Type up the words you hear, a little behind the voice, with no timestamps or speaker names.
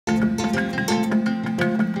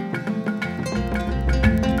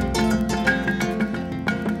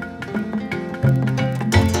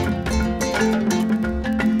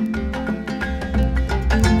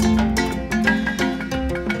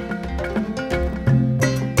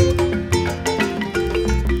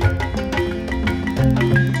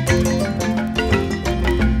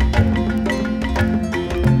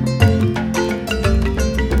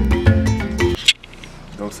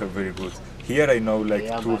here I know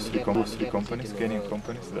like two, three companies, Kenyan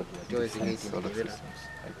companies that design solar systems.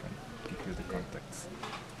 I can give you the contacts.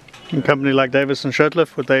 A company like Davis and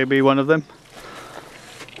Shirtliff, would they be one of them?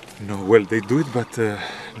 No, well, they do it, but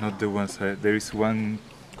not the ones. There is one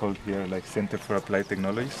called here, like Center for Applied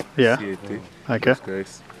Technologies, Yeah. CAT. Okay. Those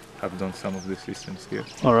guys have done some of the systems here.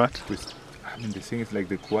 All right. Which, I mean, the thing is, like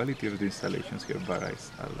the quality of the installations here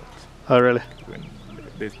varies a lot. Oh, really? When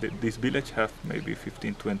this village have maybe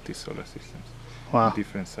 15, 20 solar systems, Wow.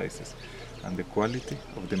 different sizes, and the quality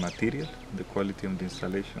of the material, the quality of the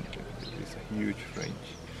installation is a huge range.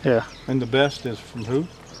 Yeah. And the best is from who?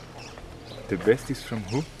 The best is from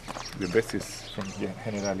who? The best is from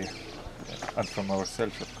Generalia, and from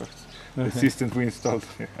ourselves, of course. The systems we installed,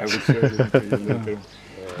 I will show you later.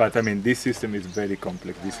 But I mean, this system is very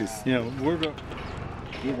complex. This is... Yeah, we're going...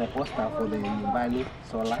 This is a poster for the Nyumbani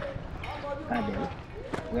solar panel,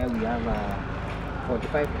 where we have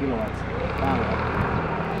 45 kilowatts power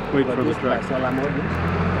produced by solar modules.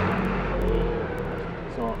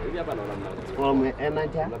 So, from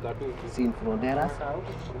Energia, Sin Fronteras,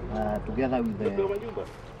 together with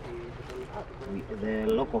the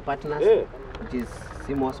local partners, which is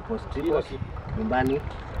Simos Postripos, Nyumbani,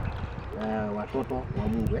 Watoto,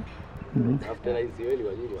 Wamungwe.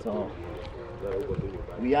 So,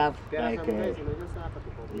 we have like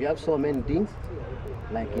we have so many things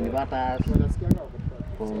like inverters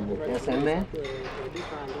from SMA.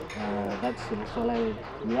 That's solar.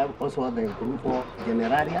 We have also the Grupo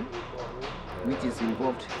Generaria, which is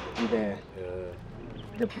involved in the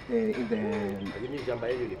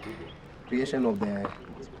creation of the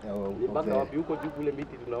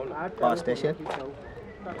power station,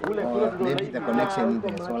 or maybe the connection in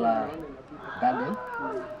the solar garden.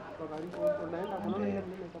 And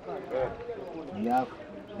we have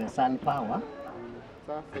the sun power.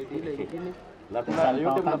 The sun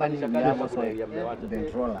power company, we have also the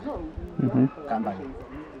controller company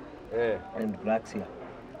and Graxia.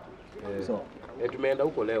 So,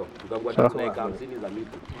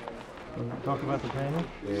 Talk about the panel?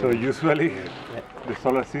 So usually the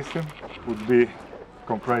solar system would be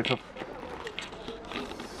comprised of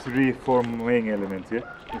 3-4 main elements, yeah?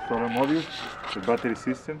 The solar module, the battery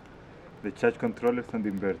system, the charge controllers and the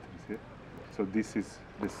inverters, yeah? So this is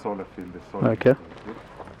the solar field, the solar Okay.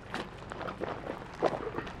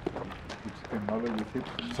 module,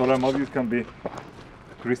 yeah? Solar modules can be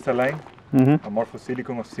crystalline, amorphous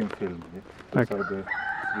silicon or thin film. Yeah? Those are the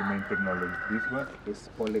three main technologies. This one is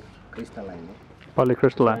polycrystalline.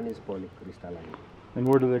 Polycrystalline. One is polycrystalline. And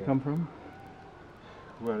where do they come from?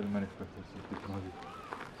 where are the manufacturers of this module?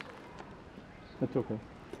 That's okay.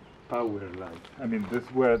 Power Light. I mean, this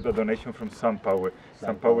were the donation from SunPower.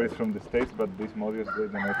 SunPower is from the States, but these modules they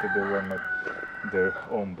donated, they were not their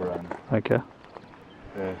own brand. Okay.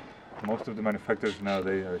 Most of the manufacturers now,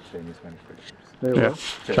 they are Chinese manufacturers.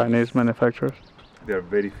 Yeah, Chinese manufacturers. There are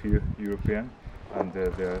very few European, and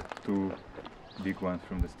there are two big ones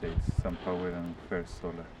from the States, SunPower and First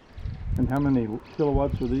Solar. And how many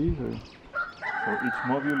kilowatts are these? Or? So each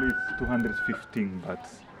module is 215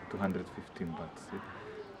 watts. 215 watts.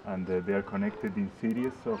 Yeah. And they are connected in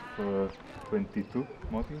series of 22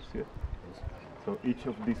 modules. Yeah. So each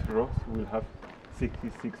of these rows will have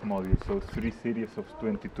 66 modules. So 3 series of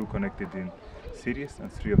 22 connected in series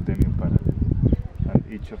and 3 of them in parallel. And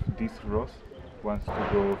each of these rows wants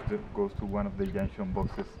to goes to one of the junction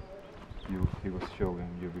boxes he was showing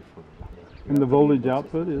you before. And the voltage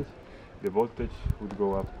output is? The voltage would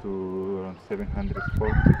go up to around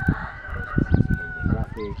 740.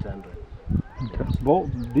 Roughly 800. Okay.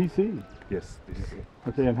 Volt DC? Yes, DC.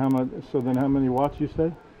 Okay, and how much? So then how many watts you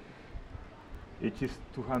say? Each is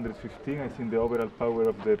 215. I think the overall power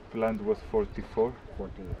of the plant was 44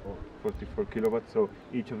 kilowatts. So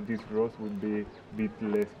each of these rows would be a bit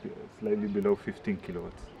less, slightly below 15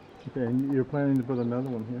 kilowatts. Okay, and you're planning to put another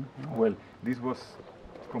one here? Well, this was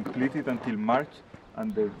completed until March,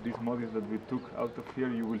 and these modules that we took out of here,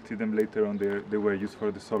 you will see them later on. They were used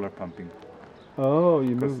for the solar pumping. Oh,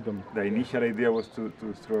 you moved them. The initial idea was to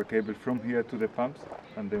throw a cable from here to the pumps,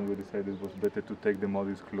 and then we decided it was better to take the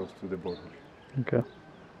modules close to the border. Okay.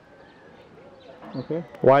 Okay.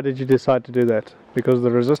 Why did you decide to do that? Because of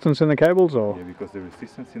the resistance in the cables, or? Yeah, because the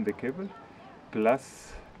resistance in the cable,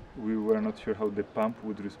 plus we were not sure how the pump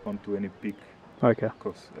would respond to any peak. Okay.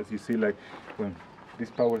 Because as you see, like when this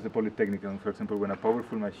powers the polytechnic, and for example, when a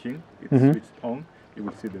powerful machine is switched on, you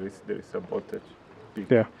will see there is a voltage peak.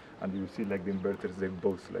 Yeah. And you will see like the inverters, they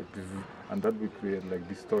both like, and that will create like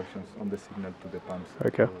distortions on the signal to the pumps.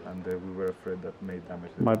 Okay. And we were afraid that may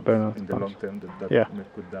damage the Might pumps. burn out in the the pumps. long term. That Yeah.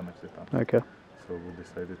 could damage the pumps. Okay. So we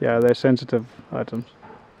decided. Yeah, they're sensitive items.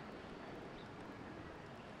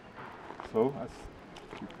 so.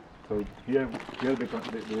 So here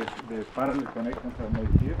the parallel connections are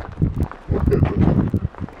made here.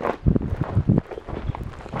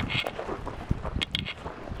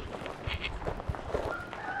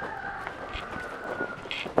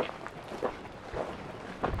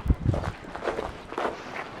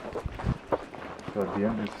 So at the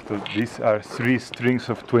end, these are 3 strings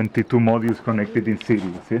of 22 modules connected in series.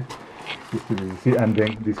 Yeah? You see, and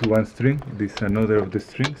then this one string, this is another of the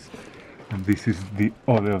strings, and this is the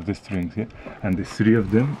other of the strings. Yeah? And the 3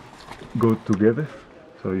 of them go together.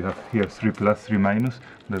 So you have here 3 plus, 3 minus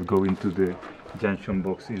that go into the junction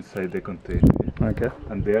box inside the container. Yeah? Okay.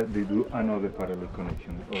 And there they do another parallel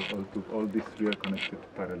connection. All these 3 are connected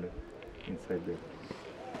parallel inside there.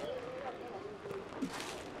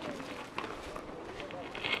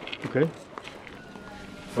 Okay.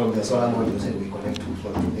 From the solar modules that we connect to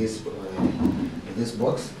this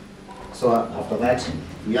box. So after that,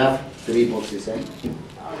 we have 3 boxes.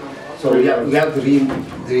 So we have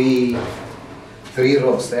three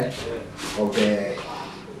rows there of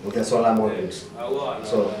the solar modules.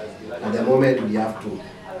 So at the moment we have 2.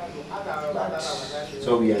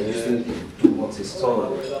 So we are using 2 boxes.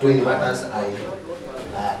 So 2 inverters are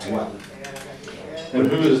at 1. And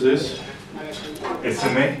who is this?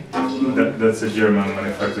 SMA, that's a German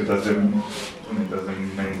manufacturer, that's the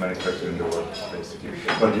main manufacturer in the world, basically.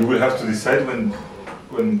 But you will have to decide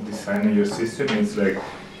when designing your system, it's like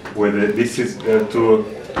whether this is you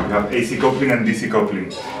have AC coupling and DC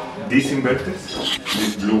coupling. These inverters,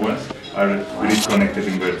 these blue ones, are grid connected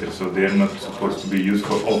inverters, so they are not supposed to be used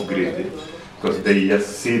for off-grid, because they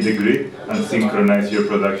just see the grid and synchronize your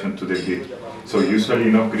production to the grid. So usually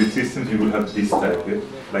in off-grid systems you will have this type,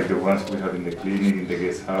 like the ones we have in the clinic, in the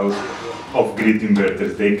guest house. Off-grid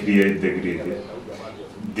inverters, they create the grid.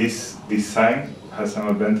 This design has some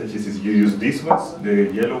advantages. Is you use these ones,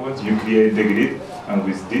 the yellow ones, you create the grid, and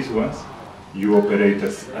with these ones you operate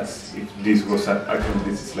as if this was actually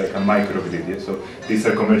this is like a microgrid. So these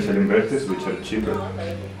are commercial inverters which are cheaper,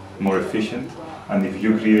 more efficient, and if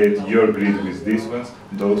you create your grid with these ones,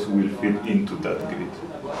 those will fit into that grid.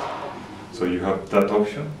 So you have that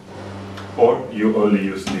option, or you only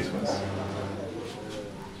use these ones.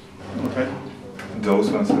 Okay. Those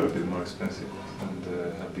ones are a bit more expensive and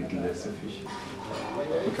a bit less efficient.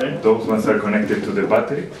 Okay. Those ones are connected to the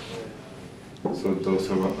battery. So those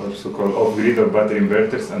are also called off-grid or battery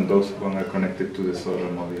inverters, and those ones are connected to the solar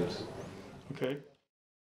modules. Okay.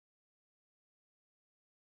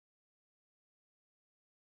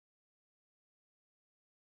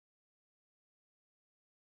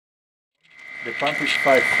 The pump is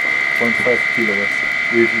 5.5 kilowatts.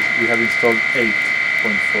 We have installed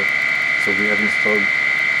 8.4. So we have installed.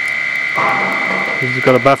 You've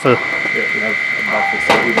got a buffer. Yeah, we have a buffer.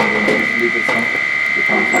 So even when there is little sun, the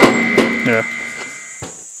pump is running. Yeah.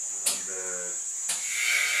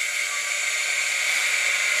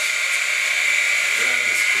 There on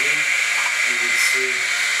the screen, you will see.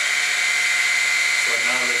 So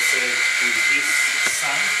now let's say with this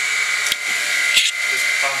sun, the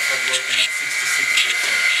pumps are working at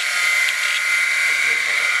 66%.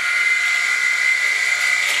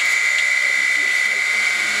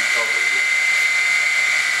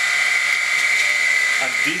 And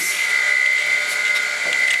this,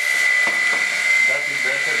 that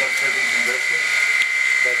inverter, that settings inverter,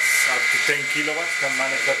 that's up to 10 kilowatts, can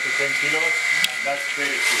manage up to 10 kilowatts, and that's very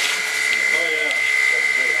efficient. Oh yeah.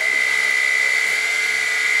 That's very efficient.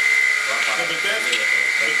 So, but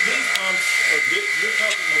these pumps, you're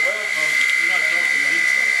talking the well pumps, you're not talking these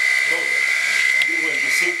pumps. Both. Well, you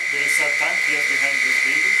see, there is a tank here behind this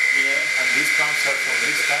building, and these pumps are from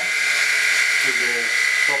this tank to the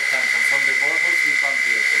top tank, and from the boreholes we pump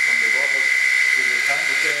here. So from the borehole to the tank,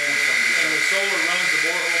 Okay, and from the and tank. the solar runs the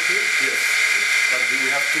borehole too? Yes, but we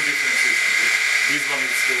have 2 different systems. This one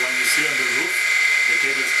is the one you see on the roof, the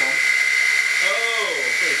cables come. Oh,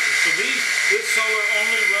 okay. So this solar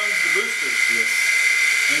only runs the boosters? Yes.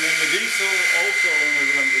 And then the diesel also only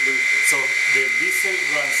runs the boosters? So the diesel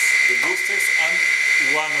runs the boosters and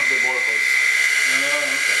one of the boreholes. Oh,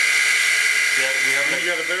 okay. Yeah, we have And like,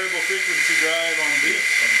 you got a variable frequency drive on yes, these?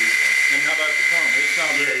 on this one. And how about the pump? It's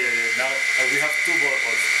not Yeah. Now we have 2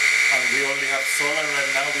 boreholes, and we only have solar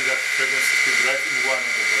right now. We got frequency to drive in one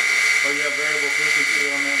of the boreholes. Oh, you have variable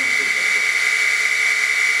frequency on that one too?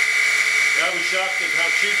 I was shocked at how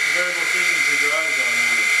cheap the variable frequency drives are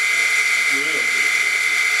now. Really?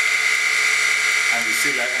 And you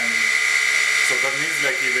see, like, and so that means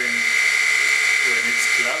like even when it's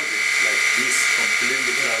cloudy, like this,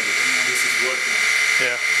 completely cloudy, this is working.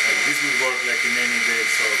 Yeah. Like this will work like in any day,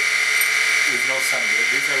 so with no sun.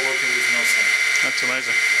 These are working with no sun. That's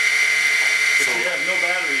amazing. But you have no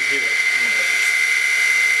batteries here.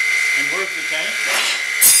 And where's the tank?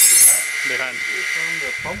 Behind. From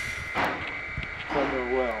the pump? From the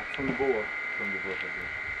well, from the bore. From the bottom.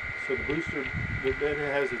 So the booster, that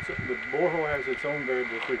has its, the borehole has its own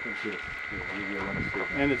variable frequency Yes, you will want to see that.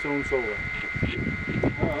 and its own solar.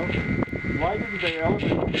 Oh, okay. Why didn't they elevate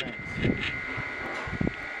the tanks?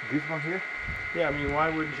 This one here? Yeah, I mean, why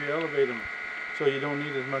wouldn't you elevate them so you don't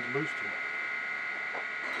need as much booster?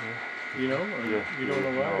 You know, or you don't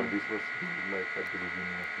know why? No, this was like at the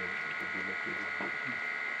beginning of the village.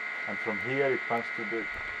 And from here it passed to the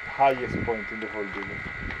highest point in the whole village.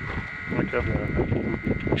 Okay. There are like 2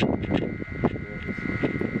 big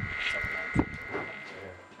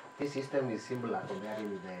This system is similar comparing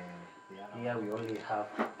with the here we only have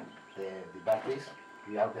the batteries,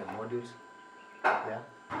 we have the modules there,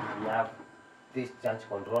 we have this charge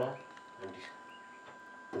controller, and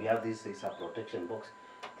we have this is a protection box.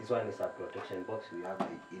 This one is a protection box, we have the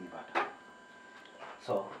inverter.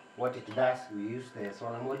 So what it does, we use the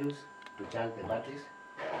solar modules to charge the batteries,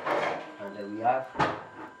 and we have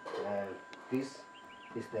this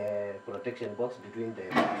is the protection box between the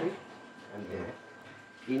battery and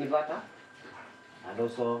the inverter, and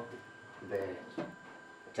also the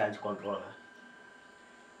charge controller.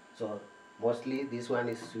 So mostly this one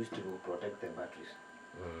is used to protect the batteries.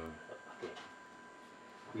 Okay.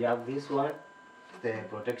 We have this one, the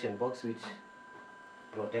protection box, which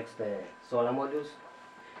protects the solar modules.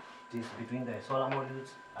 It is between the solar modules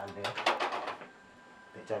and the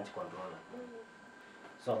charge controller.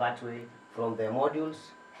 So that way, from the modules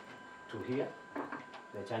to here,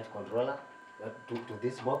 the charge controller, to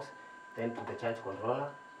this box, then to the charge controller,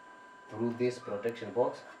 through this protection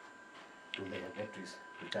box, to the batteries,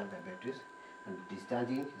 to charge the batteries, and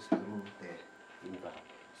discharging is through the inverter.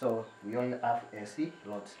 So we only have AC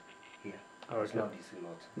loads here. It's Okay. not DC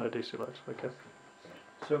loads. No DC lights. Okay.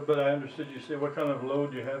 So, but I understood you say, what kind of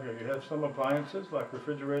load you have here? You have some appliances like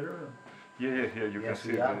refrigerator? Yeah, here you Yes, can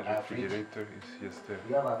see we the have a fridge. refrigerator is just there.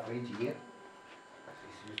 We have a fridge here.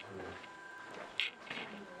 It's used to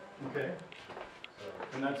Okay.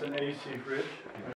 And that's an AC fridge?